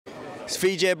It's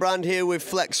VJ Brand here with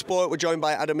Flex Sport. We're joined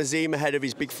by Azim ahead of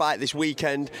his big fight this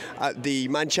weekend at the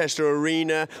Manchester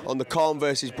Arena on the Corn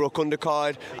versus Brook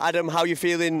Undercard. Adam, how are you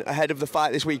feeling ahead of the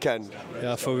fight this weekend?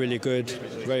 Yeah, I feel really good,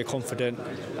 very confident,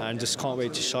 and just can't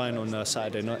wait to shine on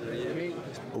Saturday night.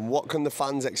 And what can the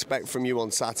fans expect from you on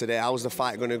Saturday? How's the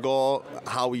fight going to go?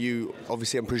 How are you,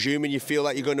 obviously I'm presuming you feel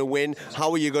like you're going to win.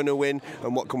 How are you going to win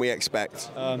and what can we expect?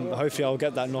 Hopefully I'll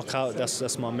get that knockout,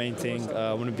 that's my main thing.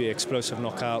 I want to be an explosive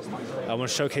knockout. I want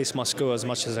to showcase my skill as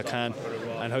much as I can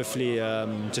and hopefully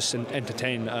just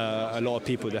entertain a lot of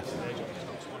people there.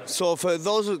 So for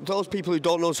those people who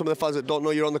don't know, some of the fans that don't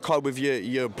know, you're on the card with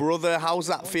your brother. How's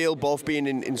that feel, both being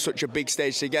in such a big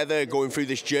stage together, going through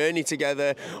this journey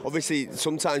together? Obviously,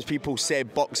 sometimes people say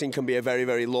boxing can be a very,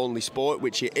 very lonely sport,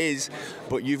 which it is,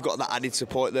 but you've got that added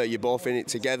support there. You're both in it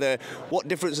together. What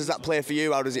difference does that play for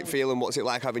you? How does it feel, and what's it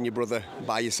like having your brother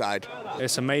by your side?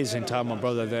 It's amazing to have my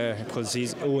brother there because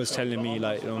he's always telling me,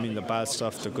 like, the bad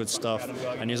stuff, the good stuff,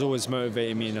 and he's always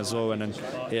motivating me as well. And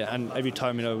every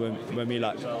time, when we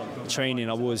training,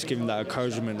 I always give him that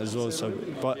encouragement as well. So,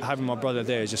 but having my brother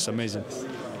there is just amazing.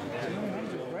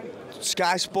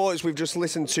 Sky Sports, we've just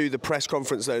listened to the press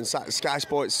conference there, and Sky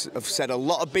Sports have said a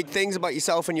lot of big things about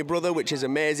yourself and your brother, which is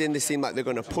amazing. They seem like they're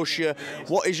going to push you.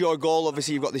 What is your goal?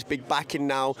 Obviously, you've got this big backing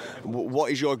now. What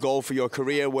is your goal for your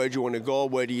career? Where do you want to go?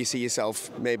 Where do you see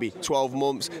yourself maybe 12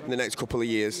 months in the next couple of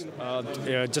years?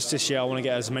 Yeah, just this year, I want to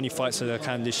get as many fights as I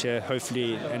can this year.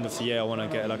 Hopefully, end of the year, I want to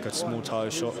get like a small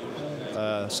title shot.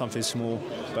 Something small,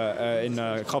 but in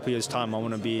a couple of years' time, I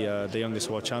want to be the youngest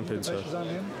world champion. So.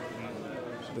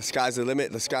 The sky's the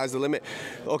limit, the sky's the limit.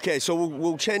 Okay, so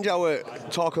we'll change our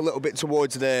talk a little bit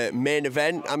towards the main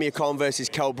event, Amir Khan versus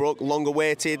Brook, long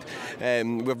awaited.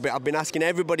 I've been asking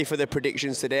everybody for their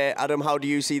predictions today. Adam, how do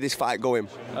you see this fight going?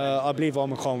 I believe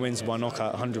Amir Khan wins by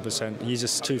knockout 100%. He's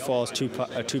just too fast,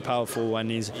 too powerful, and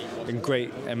he's in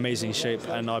great, amazing shape,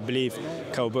 and I believe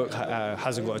Brook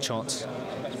hasn't got a chance.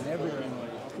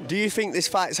 Do you think this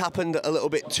fight's happened a little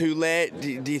bit too late?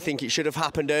 Do you think it should have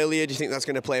happened earlier? Do you think that's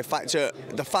going to play a factor?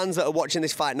 The fans that are watching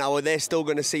this fight now, are they still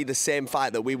going to see the same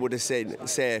fight that we would have seen,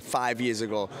 say, 5 years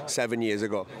ago, 7 years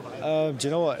ago? Do you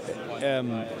know what?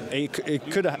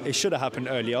 It should have happened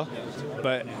earlier,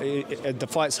 but the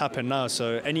fights happen now.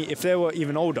 So if they were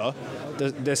even older,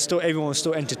 everyone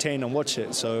still entertain and watch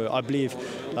it. So I believe,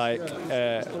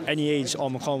 any age,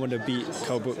 Amir Khan would have beat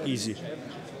Brook easy.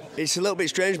 It's a little bit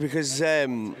strange because a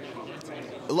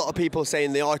lot of people are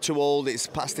saying they are too old, it's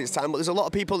past its time, but there's a lot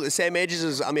of people at the same ages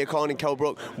as Amir Khan and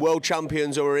Brook, world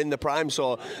champions who are in the prime,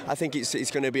 so I think it's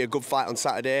going to be a good fight on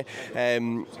Saturday.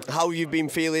 How have you been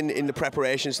feeling in the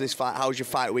preparations to this fight? How's your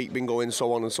fight week been going,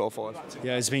 so on and so forth?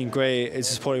 Yeah, it's been great.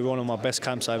 It's probably one of my best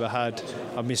camps I've ever had.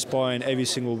 I've been sparring every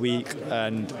single week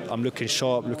and I'm looking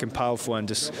sharp, looking powerful, and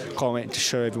just can't wait to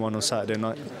show everyone on Saturday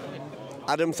night.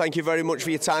 Adam, thank you very much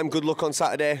for your time. Good luck on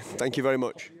Saturday. Thank you very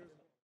much.